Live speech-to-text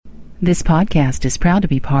This podcast is proud to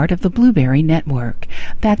be part of the Blueberry Network.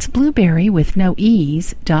 That's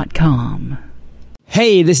blueberrywithnoease.com.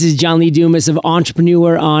 Hey, this is John Lee Dumas of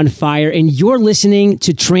Entrepreneur on Fire, and you're listening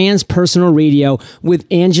to Transpersonal Radio with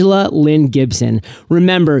Angela Lynn Gibson.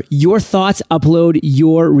 Remember, your thoughts upload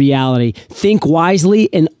your reality. Think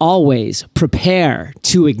wisely and always prepare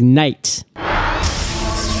to ignite.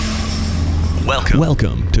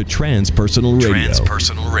 Welcome to Transpersonal Radio.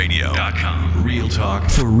 TranspersonalRadio.com. Real talk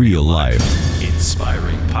for real life.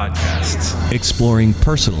 Inspiring podcasts. Exploring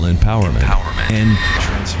personal empowerment and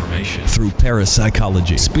Transformation. through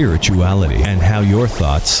parapsychology, spirituality, and how your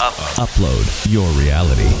thoughts upload your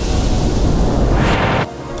reality.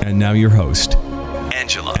 And now your host,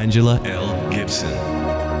 Angela L. Gibson.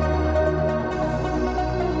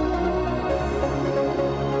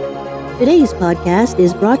 Today's podcast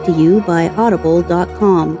is brought to you by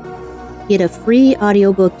Audible.com. Get a free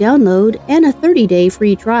audiobook download and a 30-day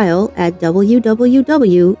free trial at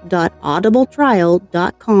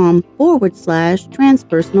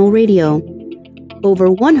www.audibletrial.com/transpersonal radio.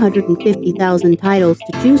 Over 150,000 titles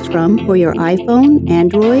to choose from for your iPhone,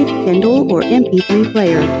 Android, Kindle, or MP3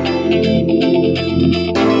 player.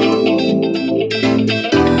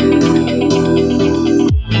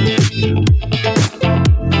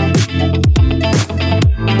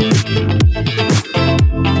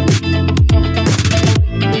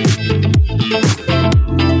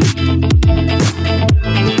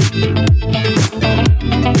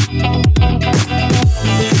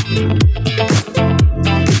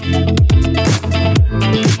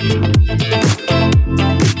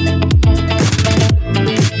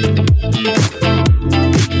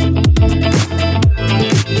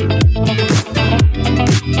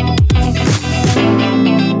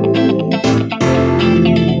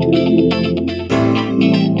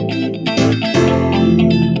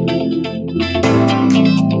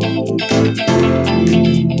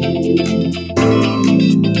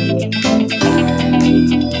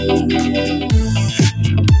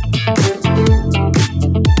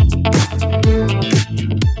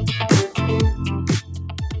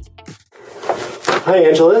 Hi,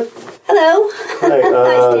 Angela. Hello. Hi.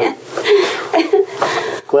 Hi, Stan.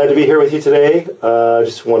 Glad to be here with you today.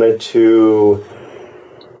 Just wanted to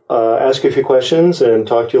ask you a few questions and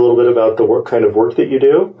talk to you a little bit about the kind of work that you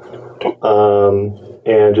do,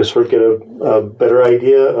 and just sort of get a better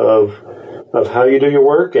idea of how you do your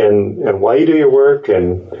work and why you do your work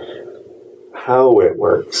and how it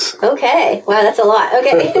works. Okay. Wow, that's a lot.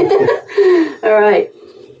 Okay. All right.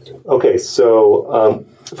 Okay, so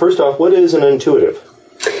first off, what is an intuitive?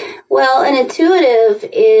 Well, an intuitive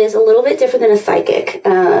is a little bit different than a psychic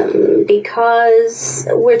because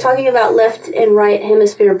we're talking about left and right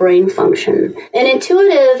hemisphere brain function. An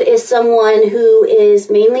intuitive is someone who is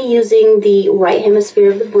mainly using the right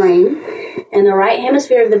hemisphere of the brain, and the right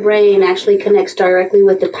hemisphere of the brain actually connects directly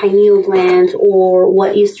with the pineal gland, or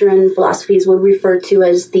what Eastern philosophies would refer to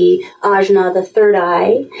as the ajna, the third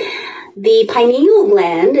eye. The pineal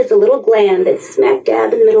gland is a little gland that's smack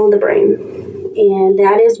dab in the middle of the brain. And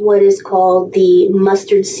that is what is called the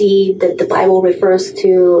mustard seed that the Bible refers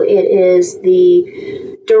to. It is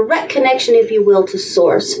the direct connection, if you will, to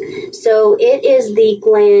source. So it is the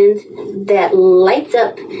gland that lights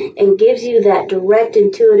up and gives you that direct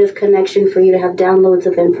intuitive connection for you to have downloads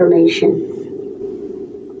of information.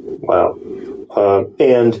 Wow.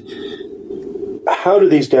 And how do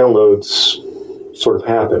these downloads sort of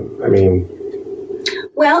happen? I mean...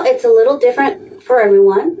 Well, it's a little different for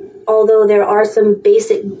everyone. Although there are some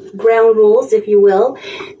basic ground rules, if you will,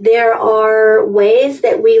 there are ways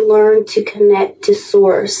that we learn to connect to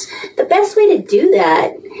source. The best way to do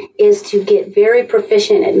that is to get very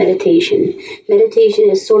proficient at meditation.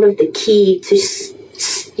 Meditation is sort of the key to...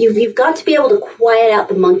 You've got to be able to quiet out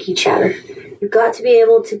the monkey chatter. You've got to be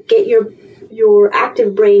able to get your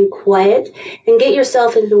active brain quiet and get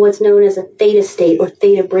yourself into what's known as a theta state or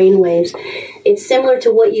theta brainwaves. It's similar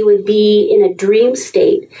to what you would be in a dream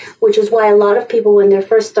state, which is why a lot of people, when they're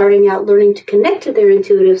first starting out learning to connect to their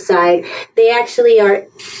intuitive side, they actually are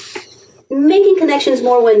making connections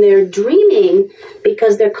more when they're dreaming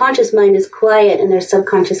because their conscious mind is quiet and their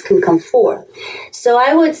subconscious can come forth. So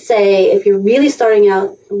I would say if you're really starting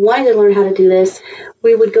out wanting to learn how to do this,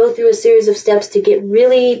 we would go through a series of steps to get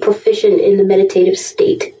really proficient in the meditative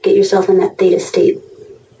state. Get yourself in that theta state.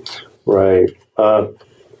 Right.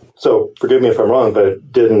 So forgive me if I'm wrong, but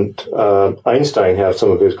didn't Einstein have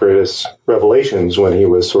some of his greatest revelations when he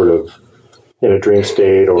was sort of in a dream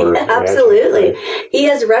state? Or absolutely. He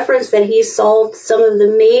has referenced that he solved some of the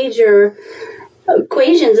major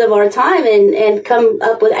equations of our time and come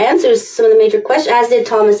up with answers to some of the major questions, as did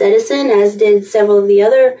Thomas Edison, as did several of the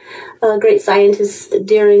other great scientists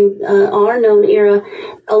during our known era.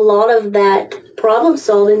 A lot of that problem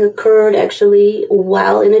solving occurred actually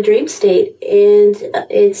while in a dream state. And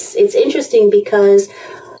it's interesting because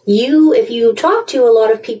if you talk to a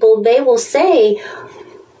lot of people, they will say,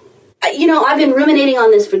 I've been ruminating on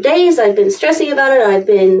this for days. I've been stressing about it. I've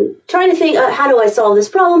been trying to think, how do I solve this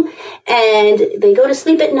problem? And they go to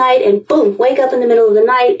sleep at night and boom, wake up in the middle of the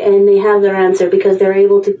night and they have their answer because they're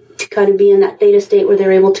able to kind of be in that theta state where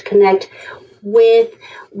they're able to connect with,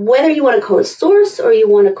 whether you want to call it source or you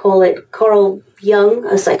want to call it, Carl Jung,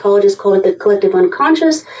 a psychologist, called it the collective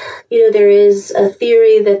unconscious. There is a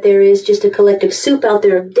theory that there is just a collective soup out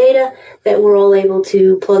there of data that we're all able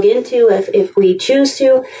to plug into if we choose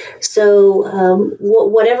to. So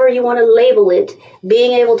whatever you want to label it,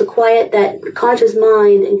 being able to quiet that conscious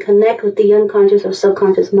mind and connect with the unconscious or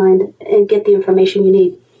subconscious mind and get the information you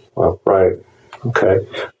need. Well, right. Okay.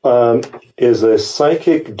 Is a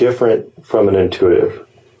psychic different from an intuitive?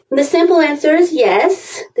 The simple answer is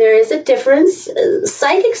yes, there is a difference.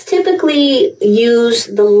 Psychics typically use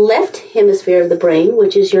the left hemisphere of the brain,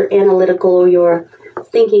 which is your analytical or your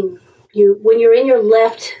thinking. When you're in your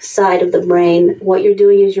left side of the brain, what you're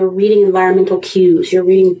doing is you're reading environmental cues, you're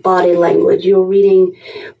reading body language, you're reading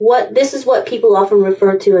this is what people often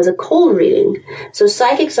refer to as a cold reading. So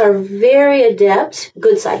psychics are very adept,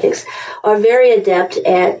 good psychics, are very adept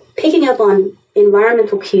at picking up on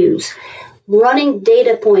environmental cues, running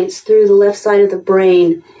data points through the left side of the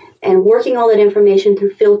brain and working all that information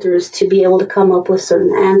through filters to be able to come up with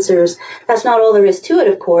certain answers. That's not all there is to it,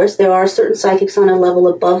 of course. There are certain psychics on a level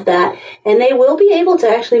above that, and they will be able to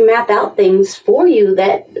actually map out things for you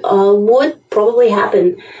that would probably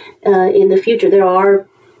happen in the future. There are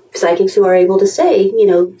psychics who are able to say,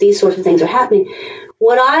 these sorts of things are happening.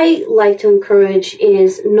 What I like to encourage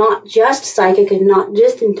is not just psychic and not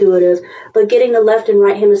just intuitive, but getting the left and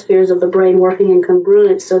right hemispheres of the brain working in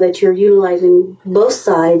congruence so that you're utilizing both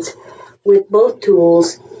sides with both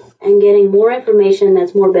tools and getting more information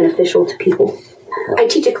that's more beneficial to people. I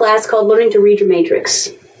teach a class called Learning to Read Your Matrix,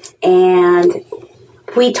 and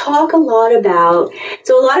we talk a lot about,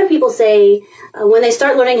 so a lot of people say, when they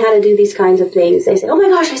start learning how to do these kinds of things, they say, oh my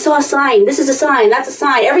gosh, I saw a sign. This is a sign. That's a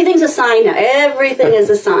sign. Everything's a sign now. Everything is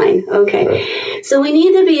a sign. Okay. So we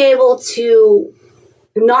need to be able to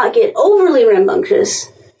not get overly rambunctious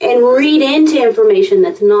and read into information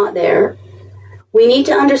that's not there. We need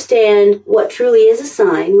to understand what truly is a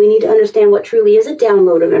sign. We need to understand what truly is a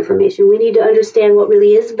download of information. We need to understand what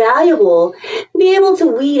really is valuable and be able to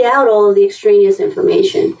weed out all of the extraneous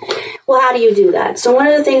information. Well, how do you do that? So one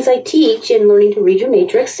of the things I teach in Learning to Read Your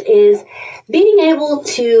Matrix is being able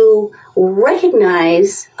to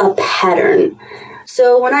recognize a pattern.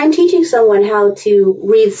 So when I'm teaching someone how to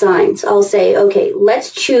read signs, I'll say, okay,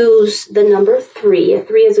 let's choose the number 3. A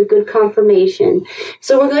 3 is a good confirmation.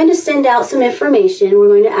 So we're going to send out some information. We're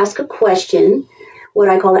going to ask a question, what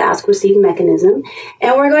I call the ask-receive mechanism.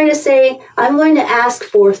 And we're going to say, I'm going to ask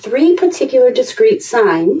for 3 particular discrete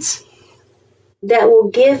signs that will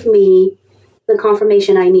give me the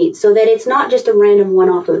confirmation I need so that it's not just a random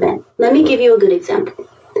one-off event. Let me give you a good example.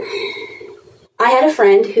 I had a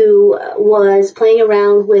friend who was playing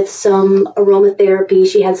around with some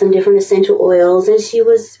aromatherapy. She had some different essential oils, and she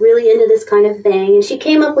was really into this kind of thing. And she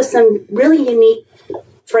came up with some really unique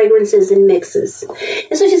fragrances and mixes.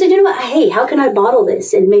 And so she said, you know what? Hey, how can I bottle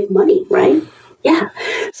this and make money, right? Yeah.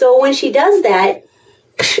 So when she does that,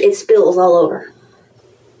 it spills all over.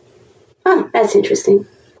 Oh, that's interesting.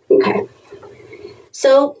 Okay.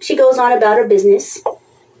 So she goes on about her business,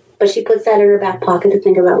 but she puts that in her back pocket to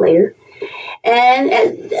think about later. And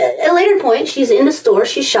at a later point, she's in the store,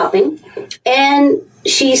 she's shopping, and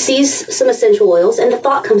she sees some essential oils, and the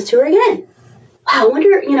thought comes to her again. Wow, I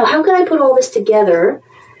wonder, how could I put all this together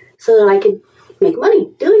so that I could make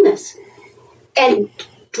money doing this? And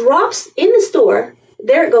drops in the store,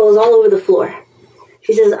 there it goes all over the floor.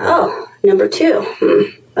 She says, oh, number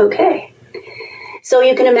 2. Okay. So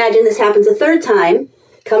you can imagine this happens a third time,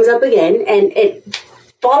 comes up again, and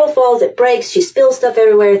bottle falls, it breaks, she spills stuff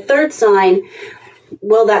everywhere. Third sign,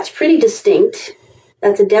 well, that's pretty distinct.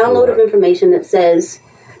 That's a download of information that says,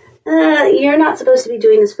 you're not supposed to be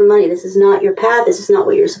doing this for money. This is not your path. This is not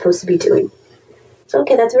what you're supposed to be doing. So,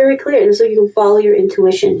 okay, that's very clear. And so you can follow your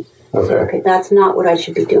intuition. Okay, that's not what I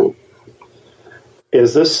should be doing.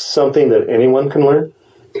 Is this something that anyone can learn?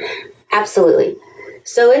 Absolutely.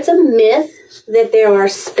 So it's a myth that there are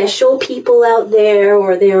special people out there,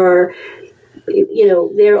 or there are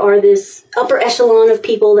there are this upper echelon of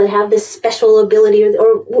people that have this special ability,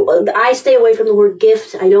 or I stay away from the word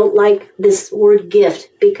gift. I don't like this word gift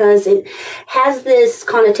because it has this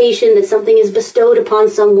connotation that something is bestowed upon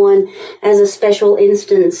someone as a special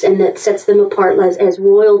instance and that sets them apart as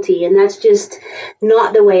royalty. And that's just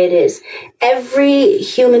not the way it is. Every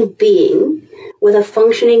human being with a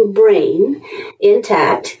functioning brain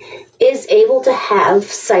intact is able to have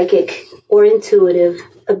psychic or intuitive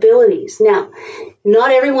abilities. Now,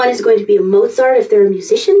 not everyone is going to be a Mozart if they're a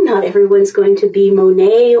musician. Not everyone's going to be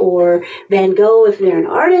Monet or Van Gogh if they're an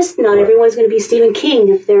artist. Not everyone's going to be Stephen King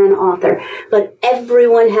if they're an author. But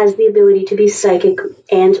everyone has the ability to be psychic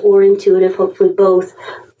and or intuitive, hopefully both,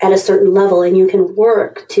 at a certain level, and you can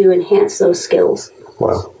work to enhance those skills.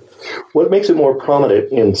 Wow. What makes it more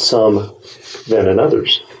prominent in some than in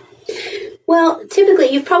others? Well,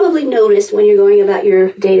 typically, you've probably noticed when you're going about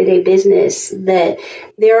your day-to-day business that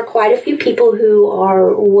there are quite a few people who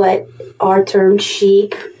are what are termed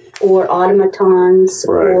sheep or automatons,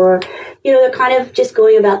 right. Or, they're kind of just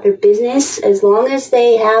going about their business. As long as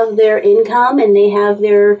they have their income and they have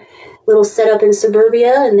their little setup in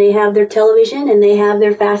suburbia and they have their television and they have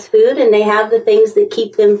their fast food and they have the things that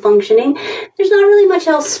keep them functioning, there's not really much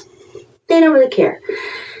else. They don't really care.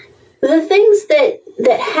 The things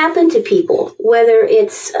that happen to people, whether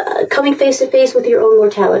it's coming face to face with your own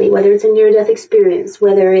mortality, whether it's a near-death experience,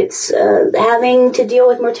 whether it's having to deal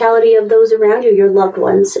with mortality of those around you, your loved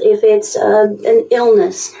ones, if it's an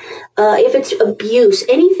illness, if it's abuse,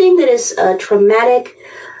 anything that is a traumatic,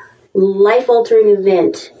 life-altering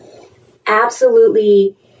event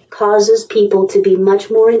absolutely causes people to be much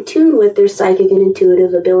more in tune with their psychic and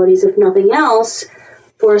intuitive abilities, if nothing else,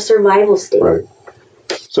 for a survival state. Right.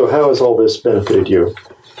 So how has all this benefited you?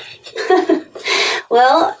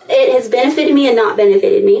 Well, it has benefited me and not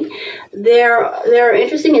benefited me. There are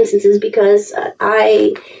interesting instances because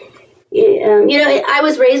I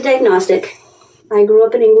was raised agnostic. I grew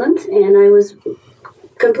up in England, and I was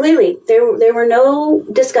completely, there were no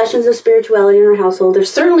discussions of spirituality in our household. There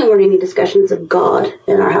certainly weren't any discussions of God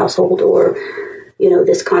in our household or,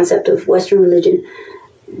 this concept of Western religion.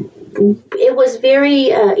 It was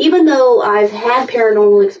very, even though I've had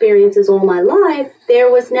paranormal experiences all my life, there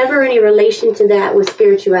was never any relation to that with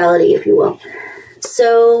spirituality, if you will.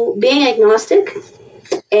 So being agnostic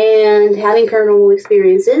and having paranormal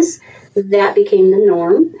experiences, that became the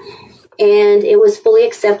norm. And it was fully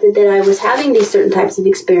accepted that I was having these certain types of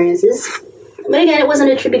experiences. But again, it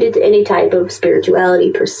wasn't attributed to any type of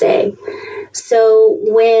spirituality per se. So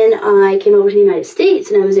when I came over to the United States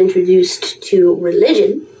and I was introduced to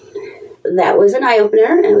religion, that was an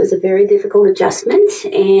eye-opener, and it was a very difficult adjustment,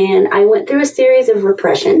 and I went through a series of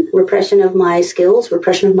repression of my skills,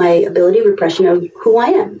 repression of my ability, repression of who I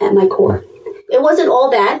am at my core. It wasn't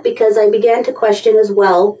all bad because I began to question as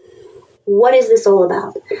well, what is this all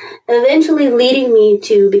about? Eventually leading me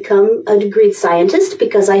to become a degreed scientist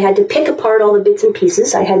because I had to pick apart all the bits and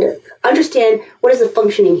pieces. I had to understand what is the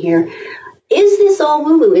functioning here. Is this all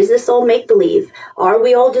woo-woo? Is this all make-believe? Are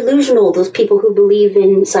we all delusional, those people who believe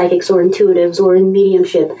in psychics or intuitives or in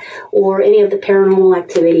mediumship or any of the paranormal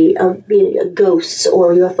activity of ghosts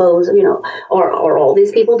or UFOs? Are all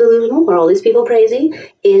these people delusional? Are all these people crazy?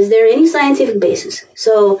 Is there any scientific basis?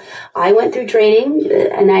 So I went through training,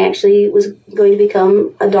 and I actually was going to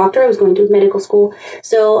become a doctor. I was going to medical school.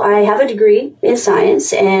 So I have a degree in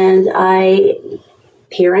science, and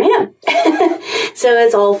here I am. So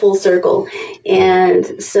it's all full circle.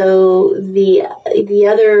 And so the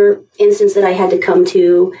other instance that I had to come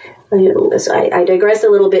to, I digress a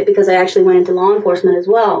little bit because I actually went into law enforcement as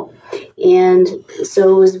well. And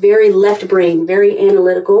so it was very left brain, very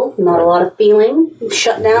analytical, not a lot of feeling.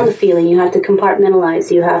 Shut down the feeling. You have to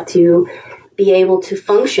compartmentalize. You have to be able to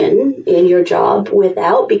function in your job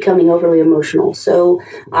without becoming overly emotional. So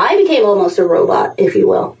I became almost a robot, if you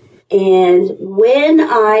will. And when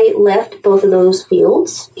I left both of those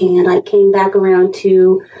fields and I came back around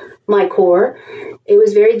to my core, it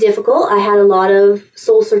was very difficult. I had a lot of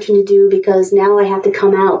soul searching to do because now I have to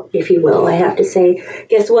come out, if you will. I have to say,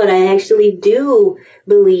 guess what? I actually do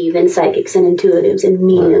believe in psychics and intuitives and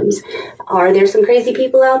mediums. Are there some crazy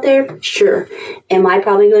people out there? Sure. Am I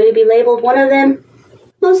probably going to be labeled one of them?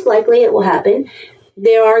 Most likely it will happen.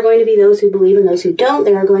 There are going to be those who believe and those who don't.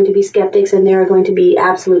 There are going to be skeptics and there are going to be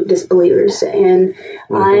absolute disbelievers. And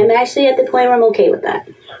I'm actually at the point where I'm okay with that.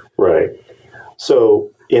 Right. So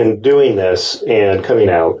in doing this and coming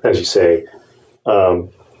out, as you say,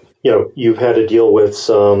 you've had to deal with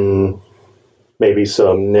maybe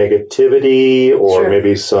some negativity or Sure.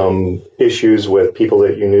 maybe some issues with people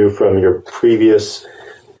that you knew from your previous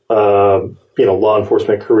law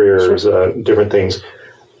enforcement careers, different things.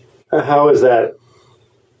 How has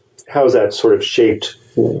that sort of shaped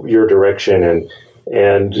your direction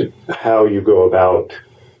and how you go about,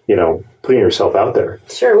 putting yourself out there?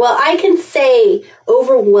 Sure. Well, I can say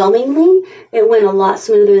overwhelmingly, it went a lot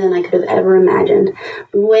smoother than I could have ever imagined.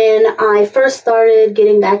 When I first started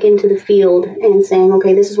getting back into the field and saying,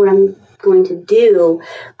 okay, this is what I'm going to do,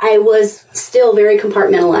 I was still very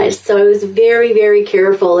compartmentalized. So I was very, very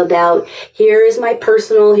careful about here's my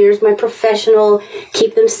personal, here's my professional,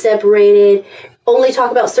 keep them separated, only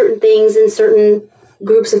talk about certain things in certain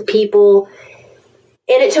groups of people.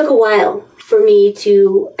 And it took a while for me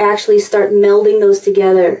to actually start melding those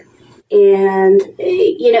together. And,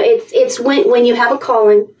 it's when you have a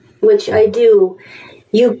calling, which I do,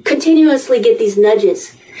 you continuously get these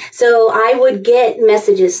nudges. So I would get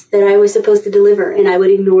messages that I was supposed to deliver, and I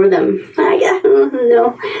would ignore them.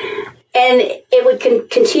 No. And it would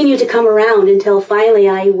continue to come around until finally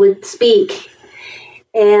I would speak.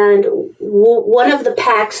 And one of the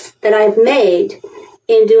pacts that I've made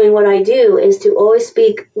in doing what I do is to always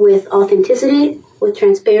speak with authenticity, with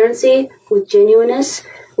transparency, with genuineness,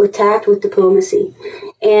 with tact, with diplomacy.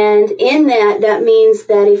 And in that means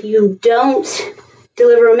that if you don't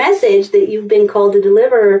deliver a message that you've been called to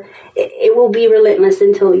deliver, it will be relentless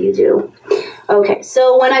until you do. Okay,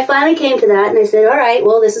 so when I finally came to that and I said, all right,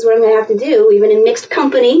 well, this is what I'm going to have to do, even in mixed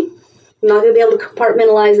company, I'm not going to be able to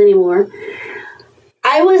compartmentalize anymore.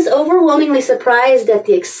 I was overwhelmingly surprised at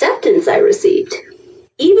the acceptance I received,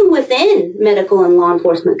 even within medical and law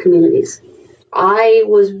enforcement communities. I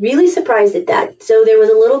was really surprised at that. So there was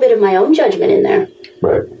a little bit of my own judgment in there.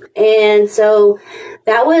 Right. And so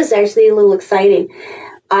that was actually a little exciting.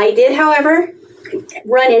 I did, however,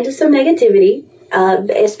 run into some negativity,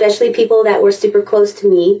 especially people that were super close to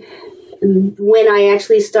me when I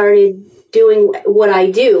actually started doing what I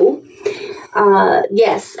do.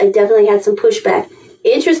 Yes, I definitely had some pushback.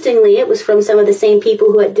 Interestingly, it was from some of the same people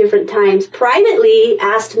who at different times privately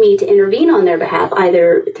asked me to intervene on their behalf,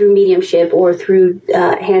 either through mediumship or through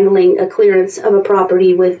handling a clearance of a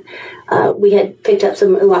property with, we had picked up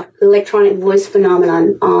some electronic voice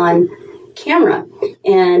phenomenon on camera.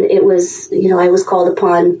 And it was, I was called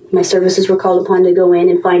upon, my services were called upon to go in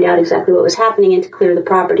and find out exactly what was happening and to clear the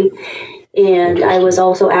property. And I was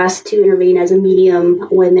also asked to intervene as a medium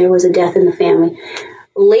when there was a death in the family.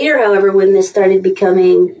 Later, however, when this started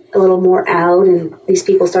becoming a little more out and these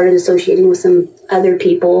people started associating with some other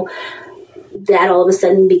people, that all of a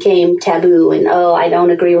sudden became taboo and, I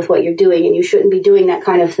don't agree with what you're doing and you shouldn't be doing that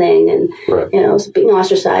kind of thing. And, being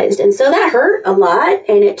ostracized. And so that hurt a lot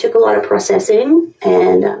and it took a lot of processing.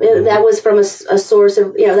 And that was from a source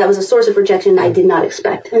of, that was a source of rejection I did not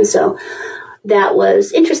expect. And so that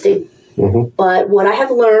was interesting. Mm-hmm. But what I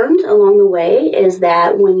have learned along the way is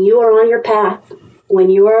that when you are on your path, when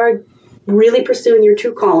you are really pursuing your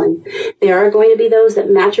true calling, there are going to be those that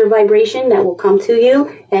match your vibration that will come to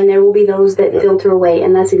you, and there will be those that filter away.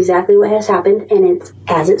 And that's exactly what has happened, and it's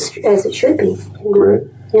as it should be. Great.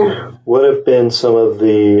 Yeah. What have been some of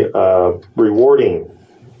the rewarding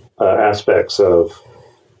aspects of,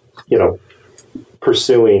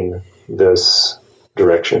 pursuing this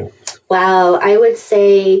direction? Wow, I would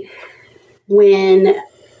say when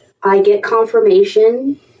I get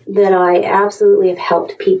confirmation that I absolutely have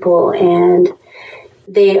helped people and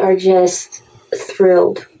they are just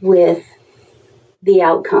thrilled with the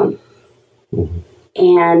outcome. Mm-hmm.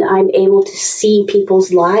 And I'm able to see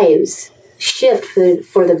people's lives shift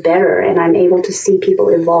for the better, and I'm able to see people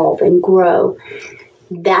evolve and grow.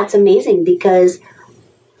 That's amazing because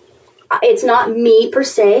it's not me per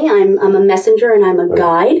se. I'm a messenger and I'm a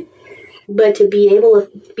guide, but to be able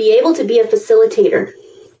to be a facilitator,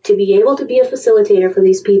 for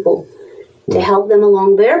these people, to help them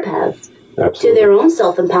along their paths, to their own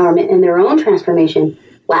self-empowerment and their own transformation.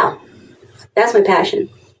 Wow. That's my passion.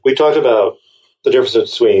 We talked about the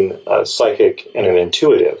difference between a psychic and an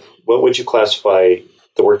intuitive. What would you classify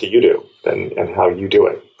the work that you do and how you do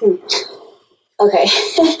it? Okay.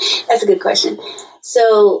 That's a good question.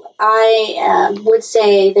 So I would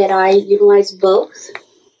say that I utilize both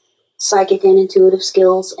psychic and intuitive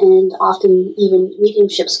skills, and often even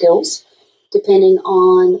mediumship skills, depending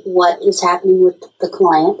on what is happening with the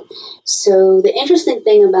client. So the interesting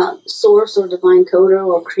thing about source or divine coder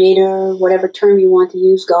or creator, whatever term you want to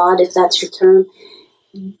use, God, if that's your term,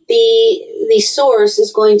 the source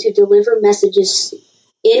is going to deliver messages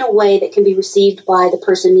in a way that can be received by the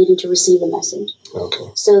person needing to receive a message.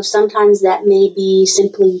 Okay. So sometimes that may be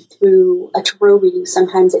simply through a tarot reading.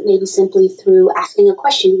 Sometimes it may be simply through asking a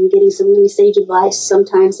question and getting some really sage advice.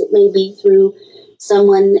 Sometimes it may be through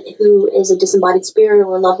someone who is a disembodied spirit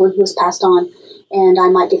or a loved one who has passed on, and I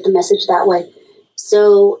might get the message that way.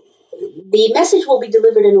 So the message will be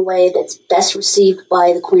delivered in a way that's best received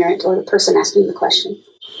by the querent or the person asking the question.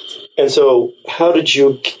 And so how did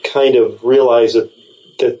you kind of realize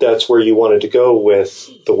that that's where you wanted to go with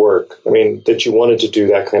the work? I mean, that you wanted to do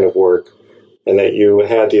that kind of work and that you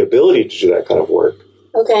had the ability to do that kind of work?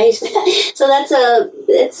 Okay, so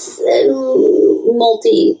it's a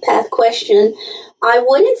multi-path question. I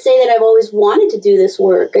wouldn't say that I've always wanted to do this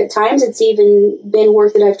work. At times it's even been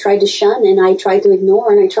work that I've tried to shun and I tried to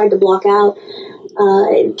ignore and I tried to block out.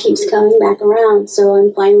 It keeps coming back around, so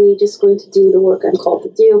I'm finally just going to do the work I'm called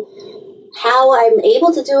to do. How I'm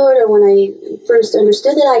able to do it, or when I first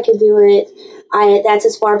understood that I could do it, that's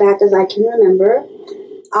as far back as I can remember.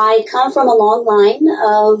 I come from a long line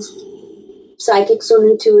of psychics or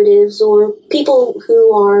intuitives or people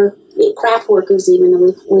who are craft workers even, and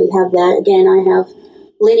we have that. Again, I have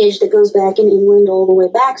lineage that goes back in England all the way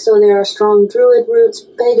back, so there are strong Druid roots,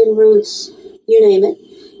 pagan roots, you name it.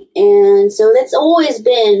 And so that's always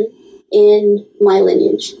been in my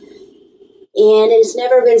lineage. And it's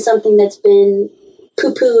never been something that's been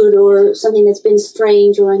poo-pooed or something that's been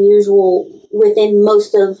strange or unusual within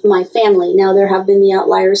most of my family. Now, there have been the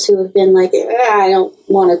outliers who have been like, I don't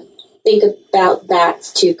want to think about that,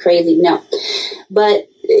 it's too crazy. No. But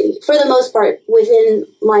for the most part, within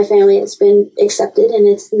my family, it's been accepted and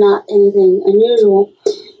it's not anything unusual.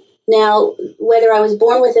 Now, whether I was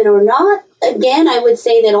born with it or not, again, I would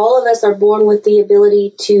say that all of us are born with the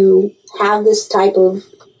ability to have this type of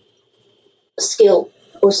skill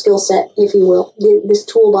or skill set, if you will, this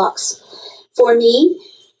toolbox. For me,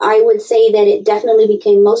 I would say that it definitely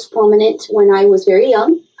became most prominent when I was very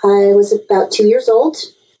young. I was about 2 years old,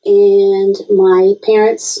 and my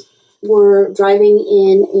parents were driving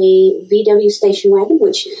in a VW station wagon,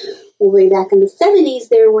 which way back in the 70s,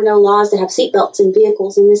 there were no laws to have seatbelts in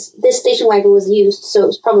vehicles, and this station wagon was used, so it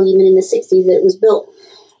was probably even in the 60s that it was built.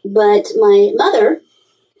 But my mother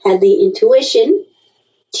had the intuition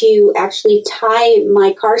to actually tie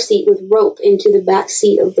my car seat with rope into the back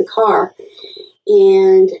seat of the car.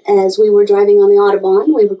 And as we were driving on the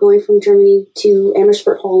Autobahn, we were going from Germany to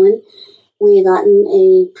Amersfoort, Holland. We had gotten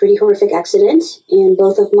a pretty horrific accident, and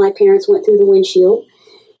both of my parents went through the windshield.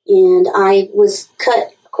 And I was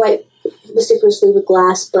cut quite vociferously with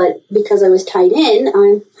glass, but because I was tied in,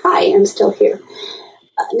 I'm still here.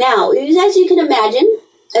 Now, as you can imagine,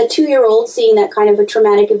 a 2-year-old seeing that kind of a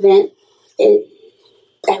traumatic event, it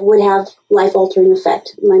would have life-altering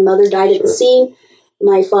effect. My mother died at the scene.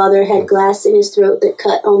 My father had glass in his throat that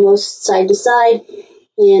cut almost side to side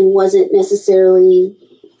and wasn't necessarily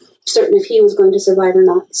certain if he was going to survive or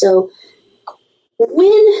not. So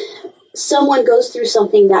when someone goes through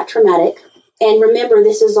something that traumatic, and remember,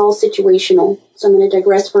 this is all situational, so I'm going to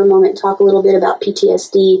digress for a moment and talk a little bit about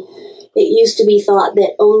PTSD. It used to be thought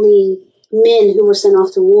that only men who were sent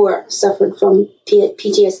off to war suffered from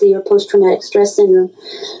PTSD or post-traumatic stress syndrome.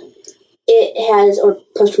 It has, or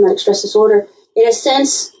post-traumatic stress disorder. It has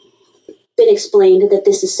since been explained that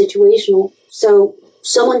this is situational. So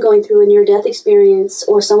someone going through a near-death experience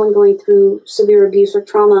or someone going through severe abuse or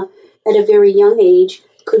trauma at a very young age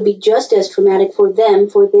could be just as traumatic for them,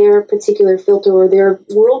 for their particular filter or their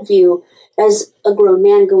worldview, as a grown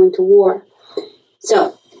man going to war.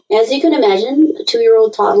 So, as you can imagine, a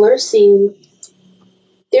 2-year-old toddler seeing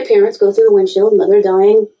their parents go through the windshield, mother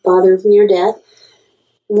dying, father near death.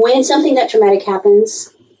 When something that traumatic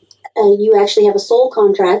happens, you actually have a soul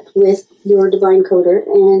contract with your divine coder,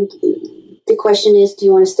 and the question is, do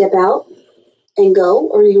you want to step out and go,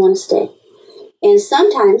 or do you want to stay? And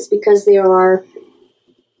sometimes, because there are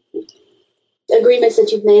agreements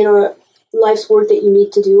that you've made or life's work that you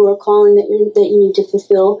need to do or calling that you need to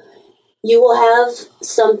fulfill, you will have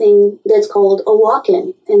something that's called a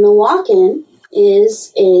walk-in. And the walk-in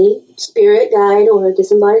is a spirit guide or a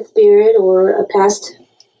disembodied spirit or a past,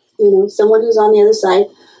 someone who's on the other side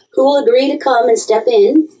who will agree to come and step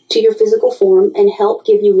in to your physical form and help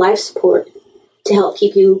give you life support to help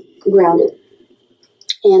keep you grounded.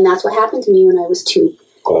 And that's what happened to me when I was 2.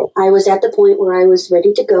 Wow. I was at the point where I was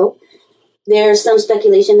ready to go. There's some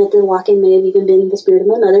speculation that the walk-in may have even been the spirit of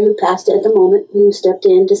my mother who passed at the moment, who stepped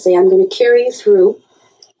in to say, I'm going to carry you through,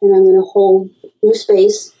 and I'm going to hold your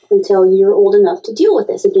space until you're old enough to deal with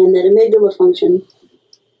this. Again, that amygdala function.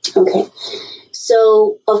 Okay.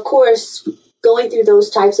 So, of course, going through those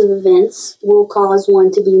types of events will cause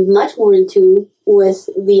one to be much more in tune with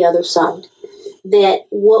the other side. That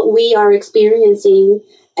what we are experiencing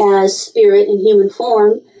as spirit in human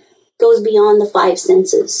form goes beyond the 5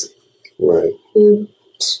 senses. Right. You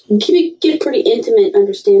get a pretty intimate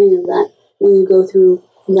understanding of that. when you go through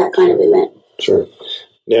that kind of event. Sure.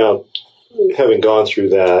 Now, having gone through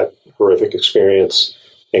that horrific experience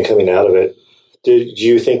and coming out of it, did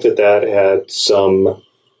you think that had some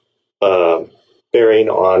bearing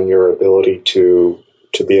on your ability to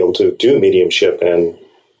be able to do mediumship and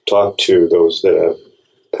talk to those that have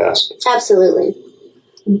passed? Absolutely.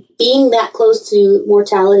 Being that close to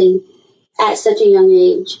mortality at such a young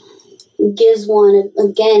age gives one,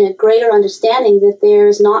 again, a greater understanding that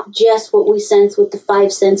there's not just what we sense with the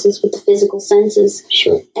five senses, with the physical senses.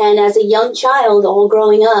 Sure. And as a young child, all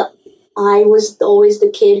growing up, I was always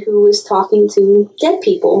the kid who was talking to dead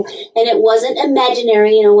people. And it wasn't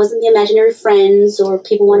imaginary, it wasn't the imaginary friends, or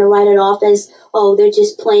people want to write it off as, oh, they're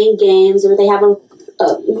just playing games, or they have a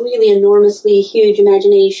really enormously huge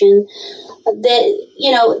imagination.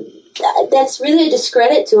 That's really a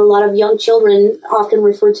discredit to a lot of young children, often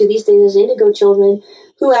referred to these days as indigo children,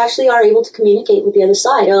 who actually are able to communicate with the other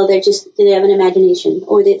side. Oh, they have an imagination,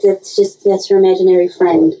 or that's your imaginary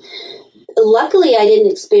friend. Luckily, I didn't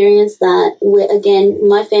experience that. Again,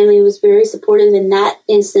 my family was very supportive in that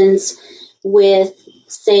instance, with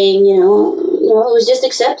saying, it was just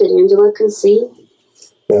accepted. Angela can see.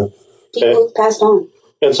 Yeah. People have passed on.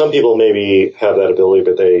 And some people maybe have that ability,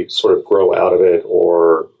 but they sort of grow out of it,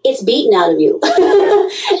 or it's beaten out of you.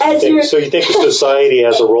 So you think society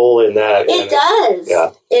has a role in that? It does.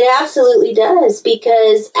 Yeah. It absolutely does,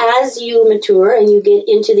 because as you mature and you get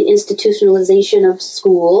into the institutionalization of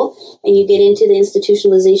school, and you get into the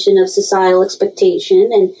institutionalization of societal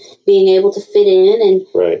expectation and being able to fit in, and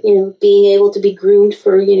right. Being able to be groomed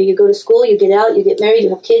for, you go to school, you get out, you get married, you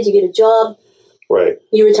have kids, you get a job. Right.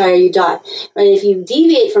 You retire, you die. Right? If you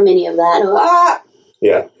deviate from any of that,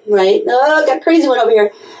 yeah. Right? Oh, got a crazy one over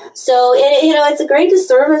here. So, it's a great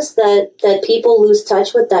disservice that people lose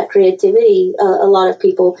touch with that creativity, a lot of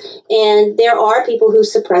people. And there are people who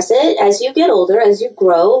suppress it as you get older, as you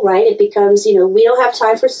grow, right? It becomes, we don't have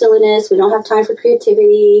time for silliness. We don't have time for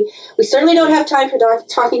creativity. We certainly don't have time for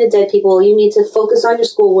talking to dead people. You need to focus on your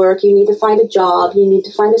schoolwork. You need to find a job. You need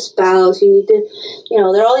to find a spouse. You need to,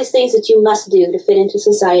 there are all these things that you must do to fit into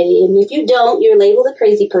society. And if you don't, you're labeled a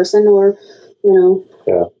crazy person, or,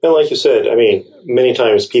 Yeah. And like you said, many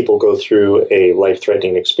times people go through a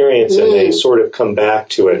life-threatening experience and they sort of come back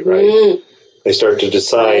to it, right? They start to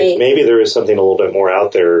decide maybe there is something a little bit more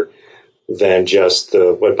out there than just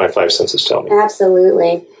what my five senses tell me.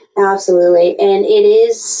 Absolutely. Absolutely. And it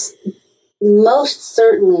is most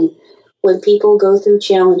certainly when people go through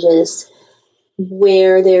challenges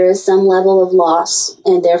where there is some level of loss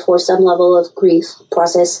and therefore some level of grief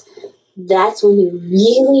process, that's when you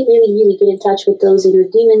really, really, really get in touch with those inner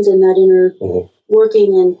demons and that inner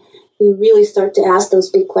working, and you really start to ask those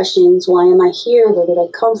big questions. Why am I here? Where did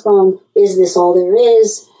I come from? Is this all there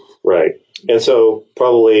is? Right. And so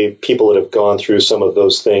probably people that have gone through some of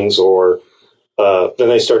those things, or then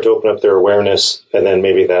they start to open up their awareness, and then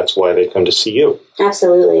maybe that's why they come to see you.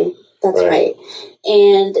 Absolutely. That's right.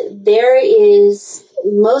 And there is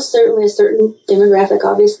most certainly a certain demographic,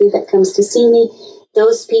 obviously, that comes to see me.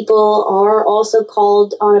 Those people are also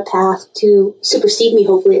called on a path to supersede me,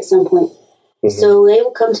 hopefully, at some point. Mm-hmm. So they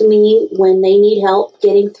will come to me when they need help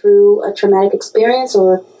getting through a traumatic experience,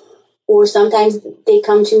 or sometimes they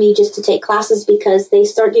come to me just to take classes because they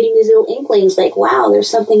start getting these little inklings like, wow, there's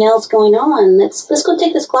something else going on. Let's go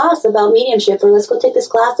take this class about mediumship, or let's go take this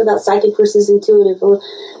class about psychic versus intuitive, or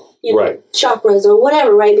chakras, or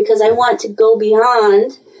whatever, right? Because I want to go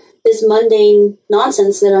beyond this mundane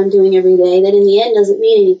nonsense that I'm doing every day that in the end doesn't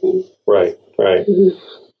mean anything. Right. Mm-hmm.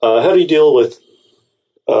 How do you deal with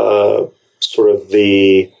sort of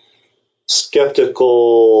the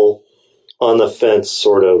skeptical, on the fence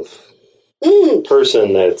sort of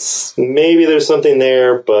person that's maybe there's something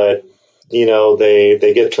there, but,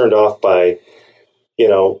 they get turned off by,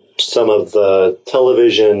 some of the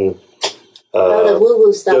television the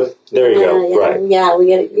woo-woo stuff. There you go. Right. Yeah,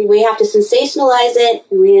 we have to sensationalize it,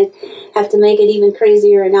 and we have to make it even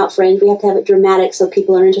crazier and outfrange. We have to have it dramatic so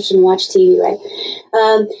people are interested in watch TV, right?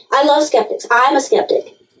 I love skeptics. I'm a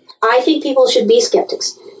skeptic. I think people should be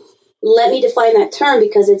skeptics. Let me define that term,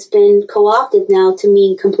 because it's been co-opted now to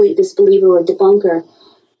mean complete disbeliever or debunker.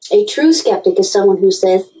 A true skeptic is someone who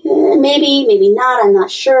says, maybe, maybe not, I'm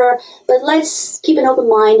not sure, but let's keep an open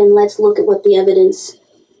mind and let's look at what the evidence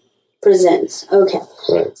presents. Okay.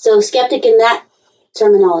 Right. So skeptic in that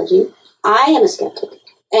terminology. I am a skeptic,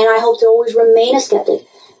 and I hope to always remain a skeptic.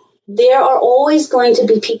 There are always going to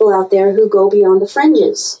be people out there who go beyond the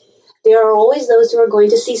fringes. There are always those who are going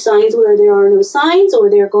to see signs where there are no signs, or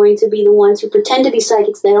they're going to be the ones who pretend to be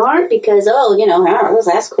psychics that aren't because,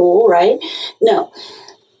 that's cool, right? No.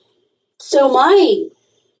 So my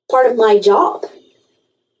part of my job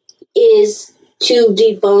is to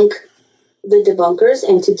debunk the debunkers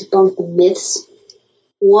and to debunk the myths.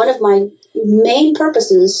 One of my main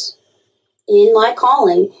purposes in my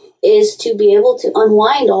calling is to be able to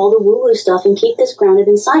unwind all the woo-woo stuff and keep this grounded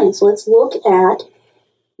in science. Let's look at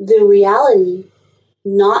the reality,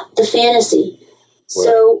 not the fantasy. Right.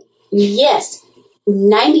 So, yes,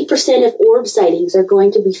 90% of orb sightings are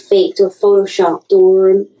going to be faked or photoshopped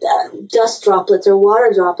or dust droplets or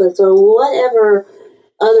water droplets or whatever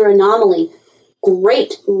other anomaly.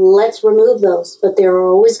 Great, let's remove those. But there are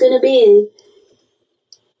always going to be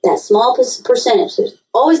that small percentage. There's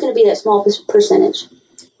always going to be that small percentage.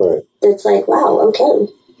 Right. That's like, wow, okay.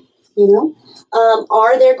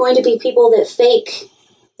 Are there going to be people that fake,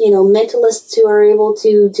 mentalists who are able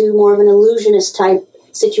to do more of an illusionist type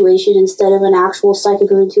situation instead of an actual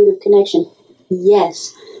psychic or intuitive connection?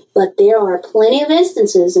 Yes. But there are plenty of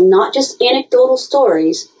instances, and not just anecdotal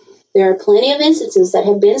stories, there are plenty of instances that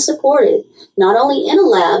have been supported, not only in a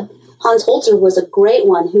lab. Hans Holzer was a great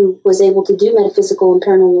one who was able to do metaphysical and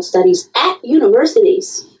paranormal studies at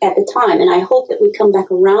universities at the time, and I hope that we come back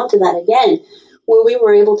around to that again, where we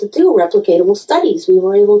were able to do replicatable studies. We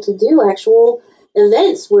were able to do actual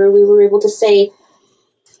events where we were able to say,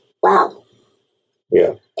 wow.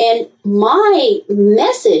 Yeah. And my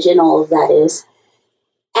message in all of that is,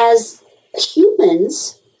 as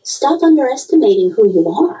humans, stop underestimating who you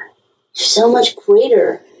are. You're so much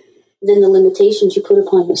greater than the limitations you put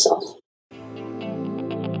upon yourself.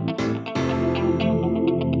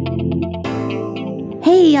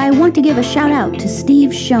 Hey, I want to give a shout out to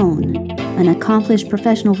Steve Schoen, an accomplished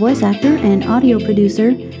professional voice actor and audio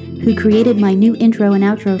producer who created my new intro and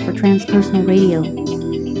outro for Transpersonal Radio.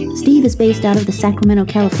 Steve is based out of the Sacramento,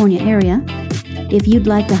 California area. If you'd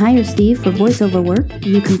like to hire Steve for voiceover work,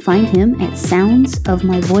 you can find him at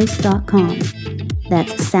soundsofmyvoice.com.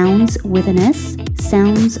 That's sounds with an S,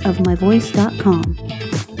 soundsofmyvoice.com.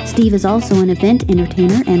 Steve is also an event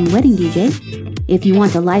entertainer and wedding DJ. If you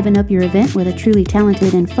want to liven up your event with a truly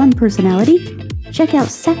talented and fun personality, check out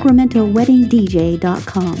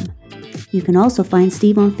sacramentoweddingdj.com. You can also find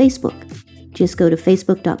Steve on Facebook. Just go to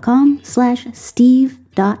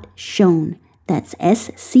facebook.com/steve.schoen. That's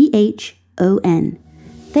SCHON.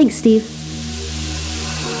 Thanks, Steve.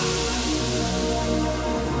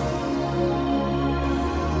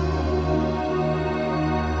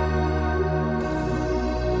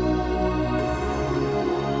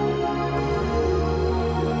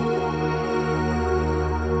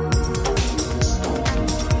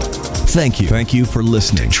 Thank you. Thank you for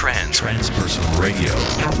listening. Transpersonal Radio.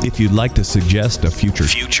 If you'd like to suggest a future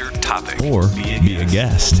topic or be a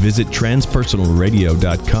guest, visit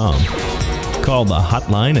transpersonalradio.com. Call the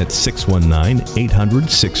hotline at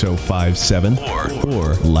 619-800-6057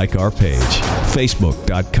 or like our page,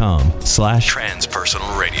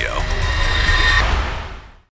 facebook.com/Transpersonal Radio.